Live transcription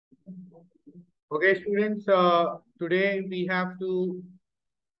Okay, students, today we have to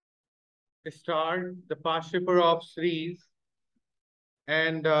start the past paper of series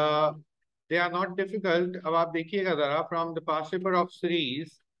and they are not difficult. अब आप देखिएगा जरा from the past paper of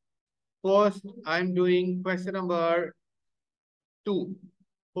series. First, I'm doing question number 2.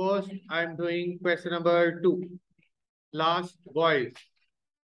 First, I'm doing question number 2. Last, boys.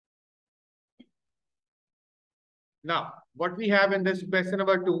 Now, what we have in this question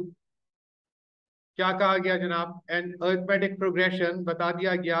number 2, क्या कहा गया जनाब? An arithmetic progression बता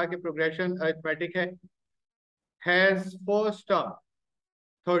दिया गया कि progression arithmetic है. Has first term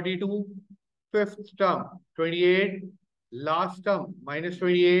 32, fifth term 28, last term minus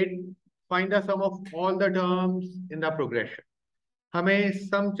 28. Find the sum of all the terms in the progression. हमें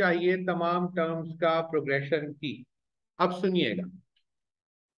सम चाहिए तमाम टर्म्स का प्रोग्रेशन की. अब सुनिएगा.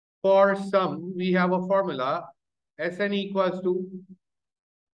 For sum we have a formula Sn equals to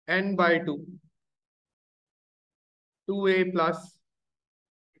n by 2, 2a plus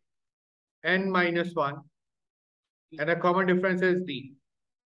n minus 1 and a common difference is d.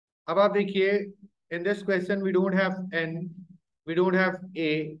 अब आप देखिए, in this question we don't have n, we don't have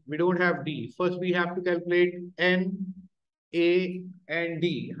a, we don't have d. First we have to calculate n, a and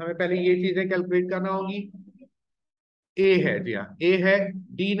d. हमें पहले ये चीजें calculate करना होगी. a है जी हाँ, a है,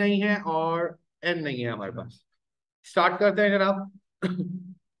 d नहीं है और n नहीं है हमारे पास. स्टार्ट करते हैं जनाब.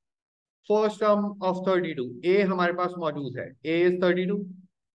 फर्स्ट टर्म ऑफ 32, a हमारे पास मौजूद है, a is 32.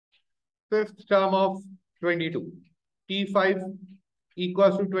 Fifth term of 22, t5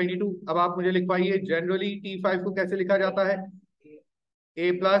 equals to 22. अब आप मुझे लिखवाइए जनरली t5 को कैसे लिखा जाता है?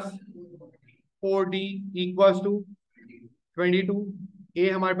 a plus 4d equals to 22.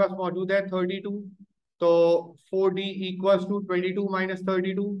 a हमारे पास मौजूद है 32, तो 4d equals to 22 minus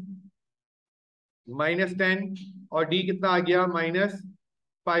 32 minus 10 और d कितना आ गया? माइनस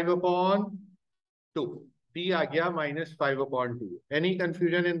 5/2. d आ गया minus 5/2. Any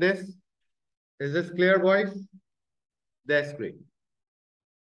confusion in this? Is this clear boys? That's great.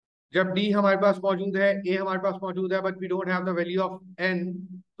 जब d हमारे पास मौजूद है, a हमारे पास मौजूद है, but we don't have the value of n,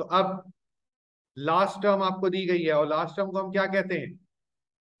 तो अब लास्ट टर्म आपको दी गई है और लास्ट टर्म को हम क्या कहते हैं?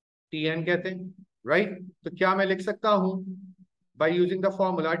 tn कहते हैं, राइट? तो क्या मैं लिख सकता हूं by using the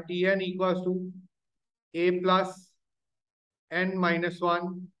formula tn equals to a plus n minus 1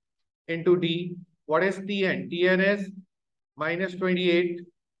 into d. What is tn? tn is minus 28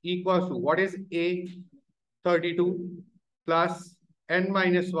 equals to, what is a? 32 plus n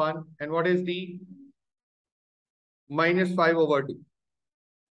minus 1 and what is d? minus 5/2.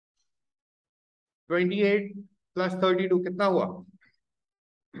 28 plus 32 कितना हुआ?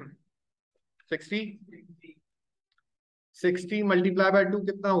 60. 60 multiply by 2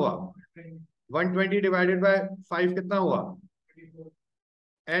 कितना हुआ? 120 divided by 5 कितना हुआ?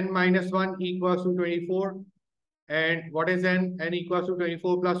 n minus 1 equals to 24. And what is n? n equals to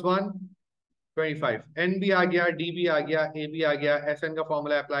 24 plus 1, 25. n भी आ गया, d भी आ गया, a भी आ गया. sn का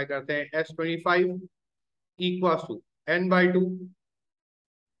फॉर्मूला अप्लाई करते हैं. s25 equals to n by 2,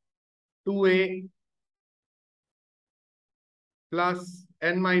 2a plus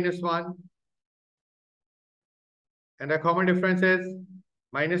n minus 1 and the common difference is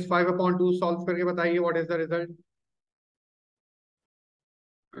minus 5/2. Solve करके बताइए what is the result?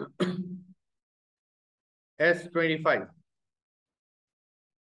 S25.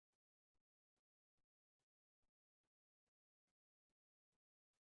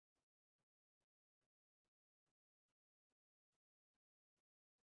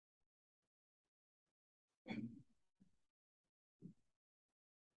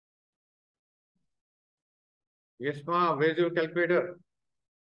 Yes, ma. Where's your calculator?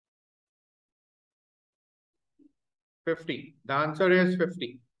 50. The answer is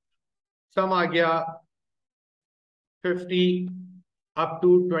 50. Sum आ गया 50 up to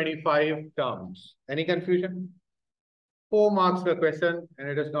 25 terms. Any confusion? 4 marks the question and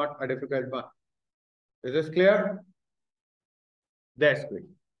it is not a difficult one. Is this clear? That's great.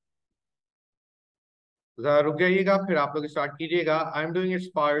 जरा रुक जाइएगा, फिर आप लोग start कीजिएगा. I am doing it's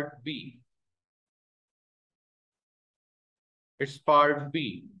part B. It's part B.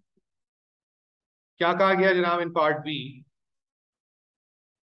 क्या कहा गया जनाब in part B?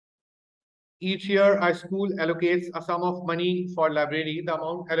 Each year, a school allocates a sum of money for library. The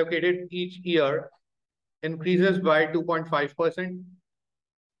amount allocated each year increases by 2.5%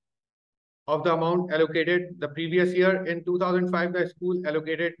 of the amount allocated the previous year. In 2005, the school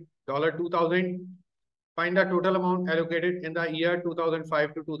allocated $2,000. Find the total amount allocated in the year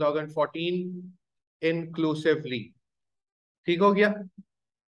 2005 to 2014 inclusively. ठीक हो गया?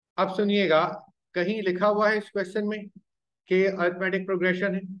 अब सुनिएगा, कहीं लिखा हुआ है इस क्वेश्चन में कि अरिथमेटिक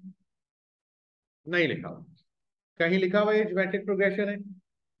प्रोग्रेशन है. नहीं लिखा हुआ। कहीं लिखा हुआ ये ज्योमेट्रिक प्रोग्रेशन है?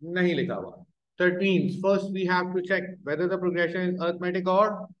 नहीं लिखा हुआ। So it means first we have to check whether the progression is arithmetic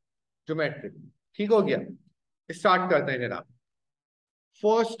or geometric. ठीक हो गया? स्टार्ट करते हैं जनाब।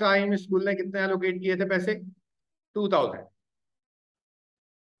 फर्स्ट टाइम स्कूल ने कितने एलोकेट किए थे पैसे? 2000।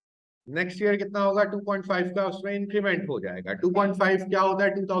 नेक्स्ट ईयर कितना होगा? 2.5 का उसमें इंक्रीमेंट हो जाएगा। 2.5 क्या होता है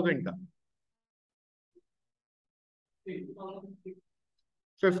 2000 का?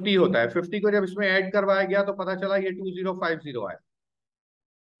 50 होता है। 50 को जब इसमें ऐड करवाया गया तो पता चला ये 2050 आया।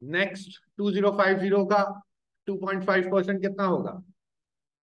 नेक्स्ट 2050 का 2.5% कितना होगा?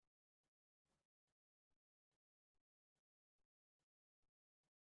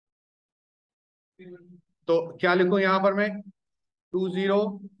 तो क्या लिखूं यहां पर मैं?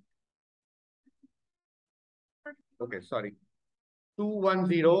 20, ओके सॉरी,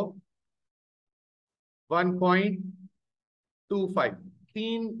 210, 1.25।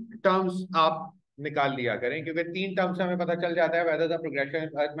 तीन टर्म्स आप निकाल लिया करें, क्योंकि तीन टर्म्स से हमें पता चल जाता है whether the progression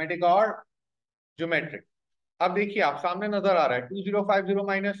is arithmetic और ज्योमेट्रिक। अब देखिए आप सामने नजर आ रहा है 2050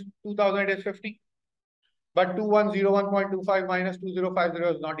 minus 2000 is 50, but 2101.25 minus 2050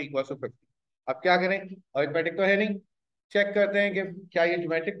 is not equal to 50। अब क्या करें? अरिथमेटिक तो है नहीं। चेक करते हैं कि क्या ये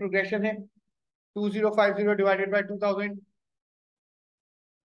ज्योमेट्रिक प्रोग्रेशन है। 2050 divided by 2000,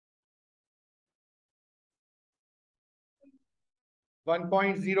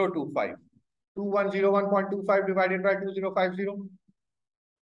 1.025। 2101.25 divided by 2050,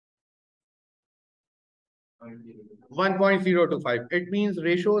 1.025। It means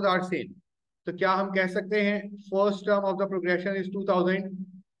ratios are same। तो क्या हम कह सकते हैं first term of the progression is 2000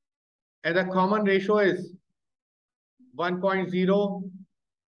 and the common ratio is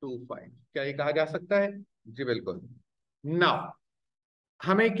 1.025? क्या ये कहा जा सकता है? जी बिल्कुल। नाउ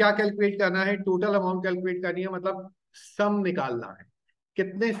हमें क्या कैलकुलेट करना है? टोटल अमाउंट कैलकुलेट करनी है, मतलब सम निकालना है।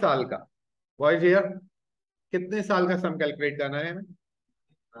 कितने साल का? वॉइस हियर, कितने साल का सम कैलकुलेट करना है हमें?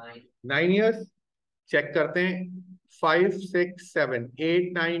 9 ईयर्स। चेक करते हैं। 5, 6, 7,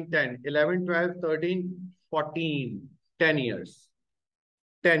 8, 9, 10, 11, 12, 13, 14, 10 ईयर्स।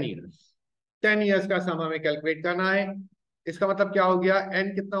 10 ईयर्स। 10 ईयर्स का सम हमें कैलकुलेट करना है। इसका मतलब क्या हो गया?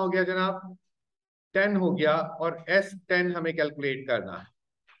 एन कितना हो गया जनाब? 10 हो गया। और एस 10 हमें कैलकुलेट करना है।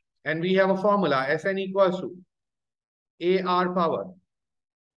 And we have a formula, S N equals to A R power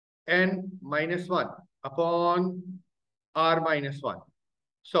n minus 1 upon r minus 1।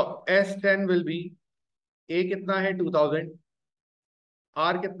 So S10 will be A कितना है 2000,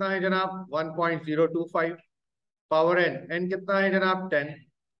 R कितना है जनाब 1.025, पावर n कितना है जनाब 10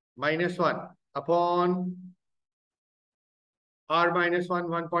 minus 1 upon R minus 1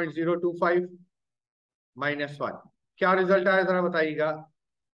 1.025 minus 1। क्या रिजल्ट आया जरा बताइएगा?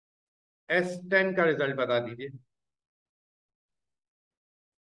 S10 का रिजल्ट बता दीजिए।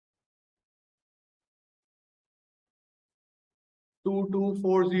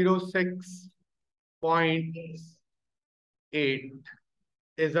 22406.8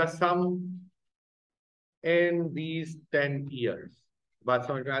 is a sum in these 10 years। बात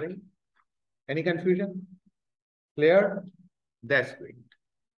समझ में आ रही? Any confusion? Clear? That's great।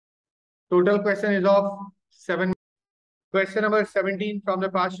 Total question is of 7। Question number 17 from the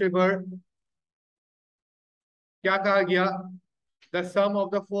past paper। क्या कहा गया? The sum of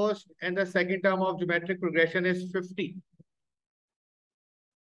the first and the second term of geometric progression is 50।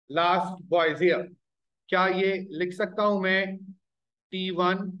 Last boys here। क्या ये लिख सकता हूं मैं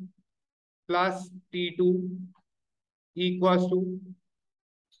T1 plus T2 equals to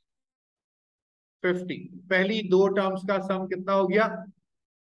 50? पहली दो टर्म्स का सम कितना हो गया?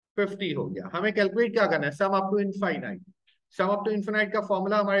 50 हो गया। हमें कैलकुलेट क्या करना है? Sum up to infinite. Sum up to infinite का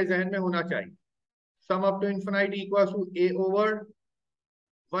फॉर्मूला हमारे जहन में होना चाहिए। Sum up to infinite equals to A over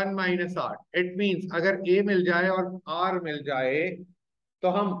 1 minus are. It means अगर ए मिल जाए और आर मिल जाए तो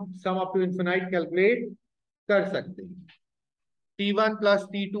हम sum up to infinite calculate कर सकते हैं। T1 plus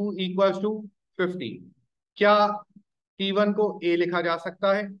T2 equals to 50। क्या T1 को ए लिखा जा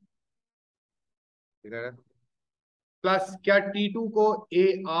सकता है? प्लस क्या T2 को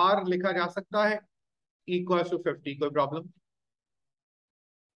ए आर लिखा जा सकता है? Equals to 50। कोई प्रॉब्लम?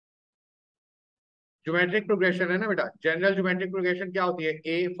 ज्योमेट्रिक प्रोग्रेशन है ना बेटा। जनरल ज्योमेट्रिक प्रोग्रेशन क्या होती है?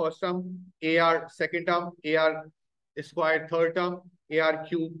 ए first term, A R second term, A R square third term, A R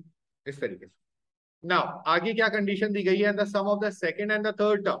cube, इस तरीके से। नाउ आगे क्या कंडीशन दी गई है? The some of the second and the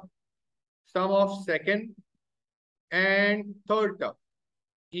third term, some of second and third term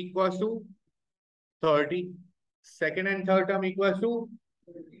equals to 30। Second and third term equals to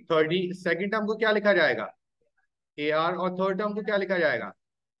 30। Second term को क्या लिखा जाएगा? A R. और थर्ड टर्म को क्या लिखा जाएगा?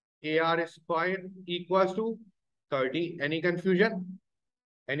 A R square equals to 30। Any confusion?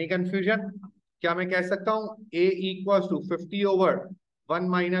 Any confusion? क्या मैं कह सकता हूं A equals to 50/1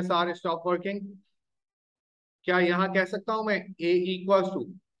 minus are stop working? क्या यहां कह सकता हूं मैं A इक्वल्स टू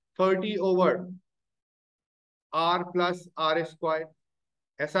 30/R+R²?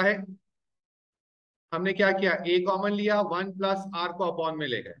 ऐसा है? हमने क्या किया, A कॉमन लिया, 1+R को अपॉन में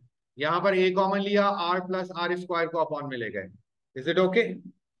ले गए। यहां पर A कॉमन लिया, R+R² को अपॉन में ले गए। Is it okay?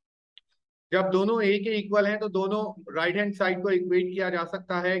 जब दोनों A के इक्वल हैं तो दोनों राइट हैंड साइड को इक्वेट किया जा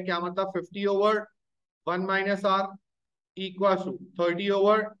सकता है। क्या मतलब 50/1 minus are equal to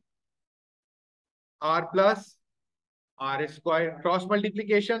 30/R+R²। Cross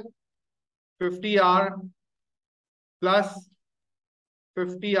multiplication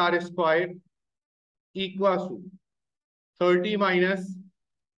 50R+50R² equal to 30 -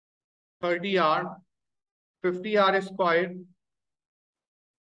 30R। 50R²,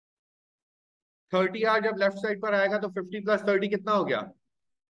 30R जब लेफ्ट साइड पर आएगा तो 50+30 कितना हो गया?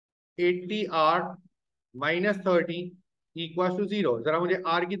 80R - 30 equal to 0। जरा मुझे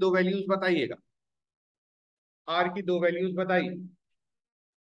R की दो वैल्यूज बताइएगा, R की दो वैल्यूज बताइए।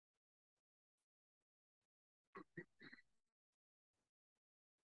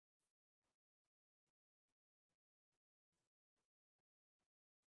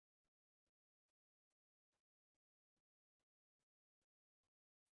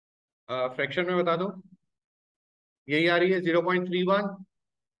 फ्रैक्शन में बता दो। यही आ रही है 0.31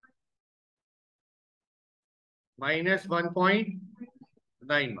 -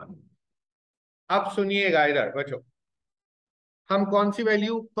 1.91। अब सुनिएगा इधर बच्चों, हम कौन सी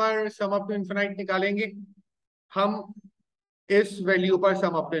वैल्यू पर सम अप टू इन्फिनाइट निकालेंगे? हम इस वैल्यू पर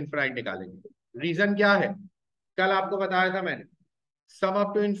सम अप टू इन्फिनाइट निकालेंगे। रीजन क्या है? कल आपको बताया था मैंने, सम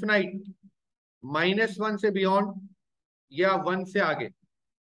अप टू इन्फिनाइट -1 से बियॉन्ड या 1 से आगे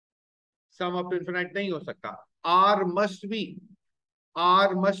सम अप टू इन्फिनाइट नहीं हो सकता। Are must be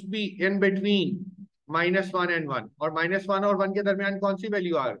are must be in between -1 and 1। और -1 और 1 के दरमियान कौन सी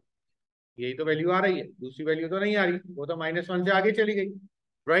वैल्यू आ रही? यही तो वैल्यू आ रही है, दूसरी वैल्यू तो नहीं आ रही, वो तो -1 से आगे चली गई।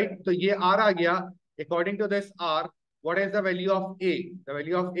 राइट, तो ये आर आ गया। According to this are, what is the value of A? The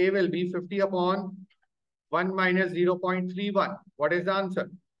value of A will be 50/1 - 0.31. What is the answer?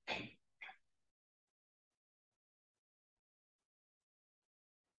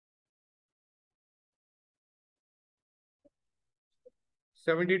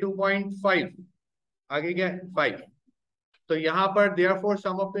 72.5। आगे क्या है? 5। तो यहां पर therefore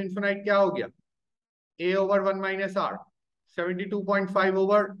sum of the infinite क्या हो गया? A/1 - R।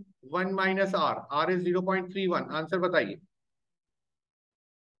 72.5/1 - R। R is 0.31। Answer बताइए।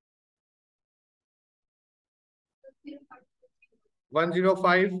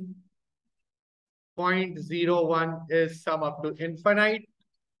 105.01 is sum up to infinite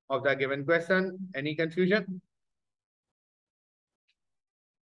of the given question. Any confusion?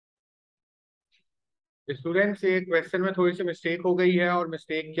 Students, ये क्वेश्चन में थोड़ी सी मिस्टेक हो गई है। और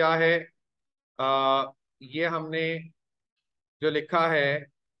मिस्टेक क्या है? ये हमने जो लिखा है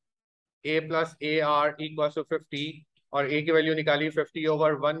A+AR=50 और A की वैल्यू निकाली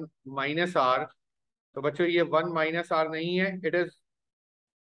 50/1 - R। तो बच्चों ये 1 - R नहीं है, it is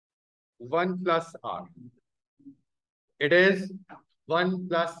 1+R। It is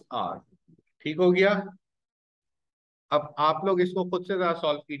 1+R। ठीक हो गया? अब आप लोग इसको खुद से जरा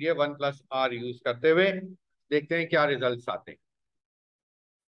सॉल्व कीजिए 1+R यूज करते हुए, देखते हैं क्या रिजल्ट्स आते हैं।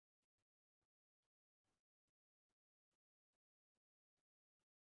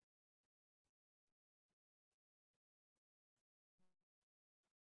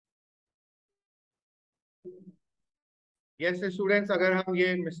 यस स्टूडेंट्स, अगर हम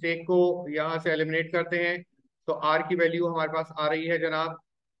ये मिस्टेक को यहाँ से एलिमिनेट करते हैं तो आर की वैल्यू हमारे पास आ रही है जनाब।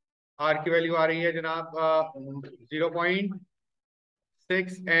 आर की वैल्यू आ रही है जनाब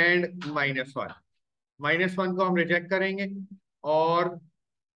 0.6 एंड -1। -1 को हम रिजेक्ट करेंगे और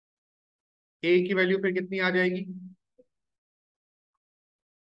ए की वैल्यू फिर कितनी आ जाएगी?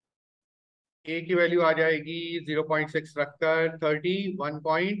 ए की वैल्यू आ जाएगी 0.6 रखकर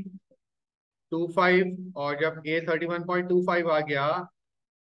 31.25। और जब ए 31.25 आ गया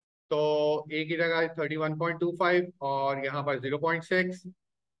तो ए की जगह 31.25 और यहाँ पर 0.6,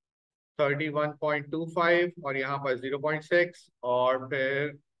 31.25 और यहाँ पर 0.6 और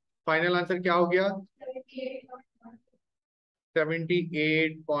फिर फाइनल आंसर क्या हो गया?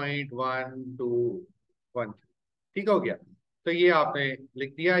 78.1213। ठीक हो गया? तो ये आपने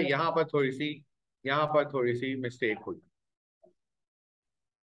लिख दिया। यहाँ पर थोड़ी सी मिस्टेक हुई।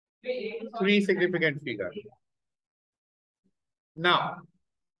 3 significant figure. Now,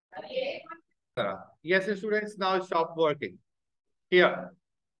 yes students, now stop working. Here,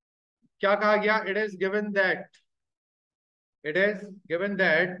 क्या कहा गया? It is given that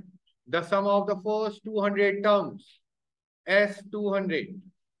the sum of the first 200 terms S200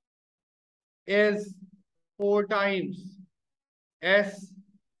 is 4 times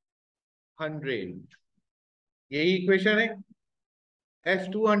S100. यही इक्वेशन है.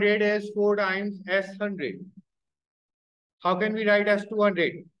 S200 is 4 times S100. How can we write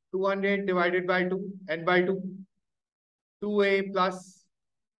S200? 200 divided by 2, n by 2. 2a plus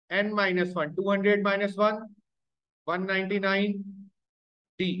n minus 1. 200 minus 1, 199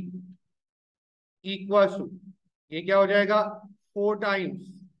 d equals to, ये क्या हो जाएगा? 4 times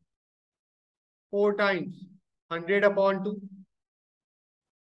 100 upon 2.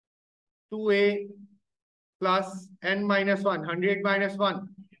 2a plus n minus 1, 100 minus 1,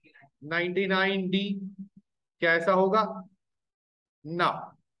 99d. क्या ऐसा होगा?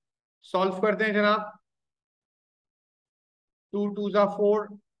 ना. सॉल्व करते हैं जनाब. 2 2s are 4.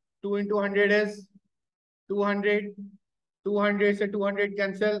 2 into 100 is 200. 200 से 200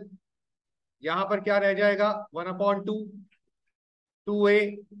 कैंसिल. यहां पर क्या रह जाएगा? 1/2. 2a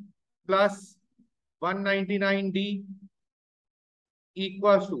plus 199d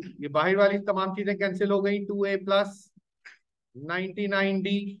equals to, ये बाहर वाली तमाम चीजें कैंसिल हो गई. 2a प्लस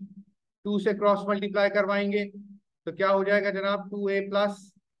 99d 2 से क्रॉस मल्टीप्लाई करवाएंगे तो क्या हो जाएगा जनाब? 2a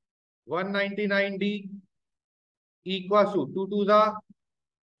plus 199d equals to 2 2 जा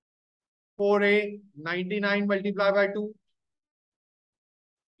 4a, 99 मल्टीप्लाई बाय 2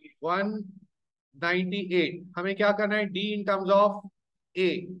 198. हमें क्या करना है? d in terms of a.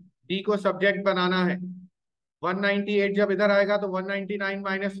 d को सब्जेक्ट बनाना है. 198 जब इधर आएगा तो 199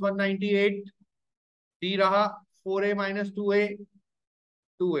 माइनस 198 d रहा. 4a minus 2a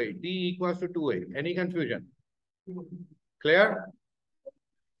 2a. d equals to 2a. Any confusion? Clear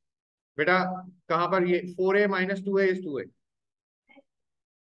बेटा? कहां पर ये 4a minus 2a is 2a.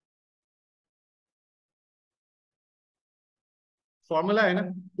 Formula है ना,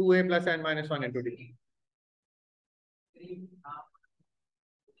 2a plus n minus 1 into D.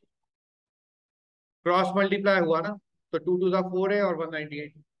 Cross multiply हुआ ना तो 2 2 जा 4a और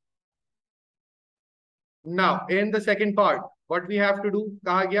 198. Now in the second part what we have to do,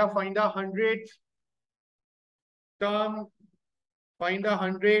 कहा गया find the 100th term. Find the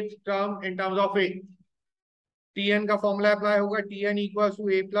 100th term in terms of a. tn का formula apply होगा. tn equals to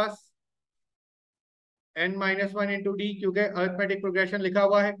a plus n minus 1 into D, क्योंकि arithmetic progression लिखा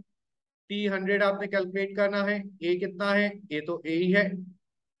हुआ है. t 100 आपने calculate करना है. a कितना है? a तो a ही है.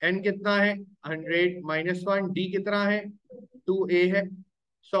 n कितना है? 100 माइनस 1. d कितना है? 2a है.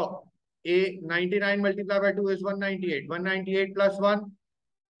 सो a 99 multiply by 2 is 198. 198 plus 1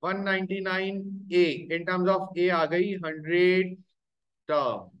 199a in terms of a आ गई 100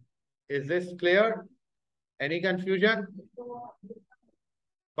 term. Is this clear? Any confusion?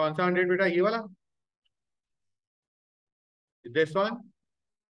 कौन सा 100 बेटा? ये वाला? This one.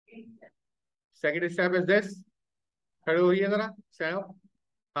 Second step is this. खड़े हो रही है जरा स्टैंड अप.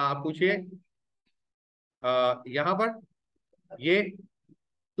 हाँ पूछिए. यहां पर ये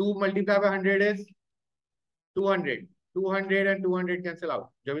 2 multiply by 100 is 200. 200 and 200 cancel out.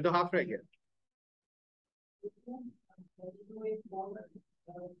 जब भी तो हाफ रह गया.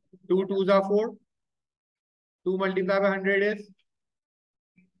 2 2 जा 4. 2 मल्टीप्लाई बाय 100 इज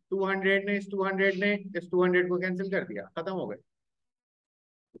 200 ने इस 200 को कैंसिल कर दिया. खत्म हो गए.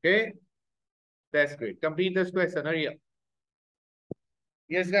 Okay, that's great. Complete this question. Hurry up.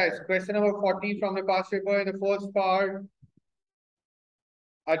 Yes, guys. Question number 40 from the past paper. In the first part,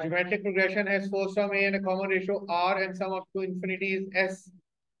 a geometric progression has first term a and a common ratio r, and sum up to infinity is s.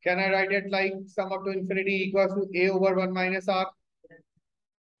 Can I write it like sum up to infinity equals to a over 1 minus r?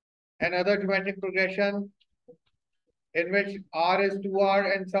 Another geometric progression in which r is 2r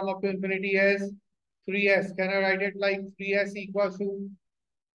and sum up to infinity is 3s. Can I write it like 3s equals to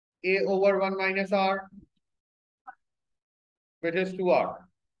a over 1 minus r, which is 2r.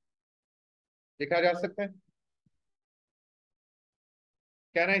 लिखा जा सकता है.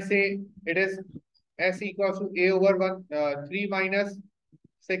 Can I say it is s equals to a over 3 minus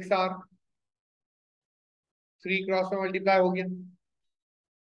 6r? 3 cross में multiply हो गया.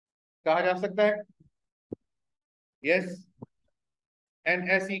 कहा जा सकता है. yes. and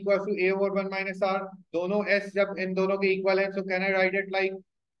s equals to a over 1 minus r. दोनों s जब इन दोनों के इक्वल है, so can I write it like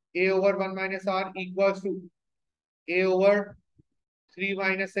a over 1 minus r equals to a over 3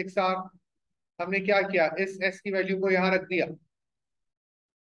 minus 6r. हमने क्या किया? इस s की वैल्यू को यहां रख दिया.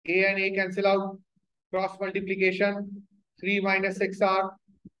 a and a cancel out. Cross multiplication 3 minus 6r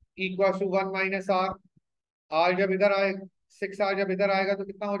equals to 1 minus r. r जब इधर आए 6r जब इधर आएगा तो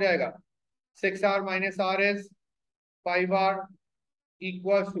कितना हो जाएगा? 6r minus r is 5r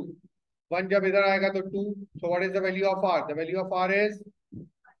equals to 1 जब इधर आएगा तो 2. So what is the value of r? The value of r is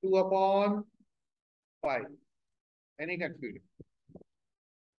 2/5. Any confusion?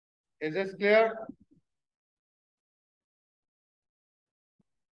 Is this clear?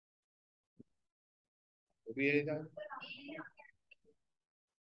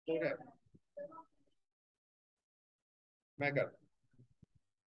 मैं कर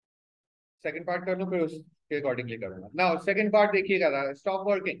सेकंड पार्ट कर लूं, फिर उसके अकॉर्डिंगली करूंगा. नाउ सेकंड पार्ट देखिएगा. Stop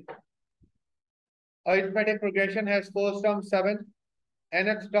working. Arithmetic progression has first term 7,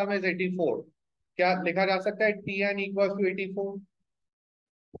 nth term is 84. क्या लिखा जा सकता है? Tn equals to 84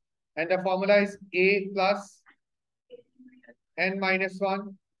 and the formula is a plus n minus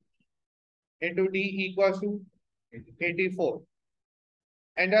 1 into d equals to 84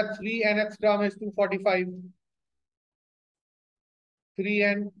 and the 3nth term is 245.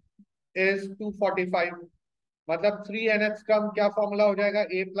 3n is 245. मतलब 3nth term क्या formula हो जाएगा?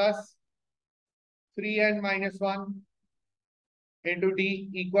 a plus 3n minus 1 into d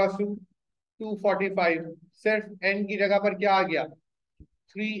equals to 245. सिर्फ n की जगह पर क्या आ गया?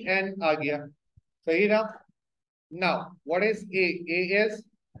 3n आ गया. सही ना? Now what is a? A is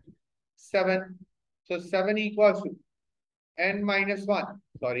 7. So 7 equals to n minus 1.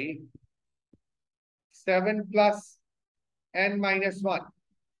 Sorry, 7 plus n minus 1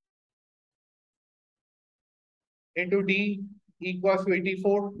 into d equals to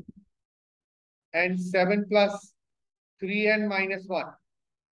 84 and 7 plus 3n minus 1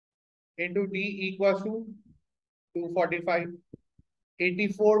 into d equals to 245.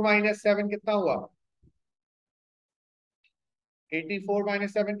 84 minus 7 कितना हुआ? 84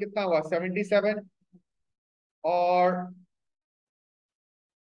 minus 7 कितना हुआ? 77. और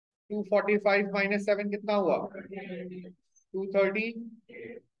 245 minus 7 कितना हुआ?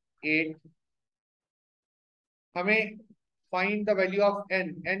 238. हमें find the value of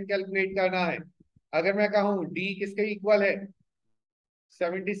n calculate करना है. अगर मैं कहूं d किसके इक्वल है?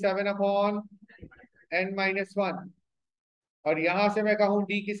 77 अपॉन n माइनस 1. और यहां से मैं कहूं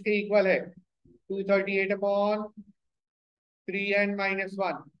d किसके इक्वल है? 238 अपॉन 3n माइनस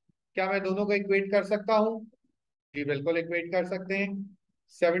 1. क्या मैं दोनों को इक्वेट कर सकता हूं? जी बिल्कुल इक्वेट कर सकते हैं.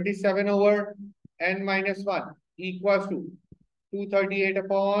 77 over n minus 1 equals to 238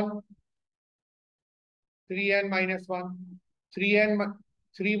 upon 3n minus 1.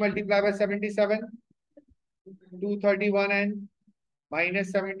 3 multiply by 77, 231n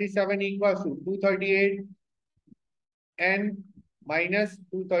minus 77 equals to 238n minus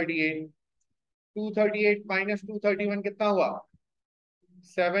 238. 238 minus 231 कितना हुआ?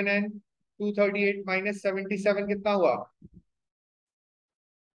 7n. 238 माइनस 77 कितना हुआ?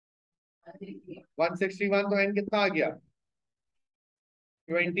 161. तो n कितना आ गया?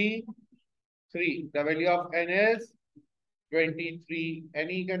 23. The value of n is 23.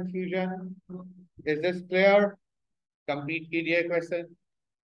 Any confusion? Is this clear? Complete कीजिए question.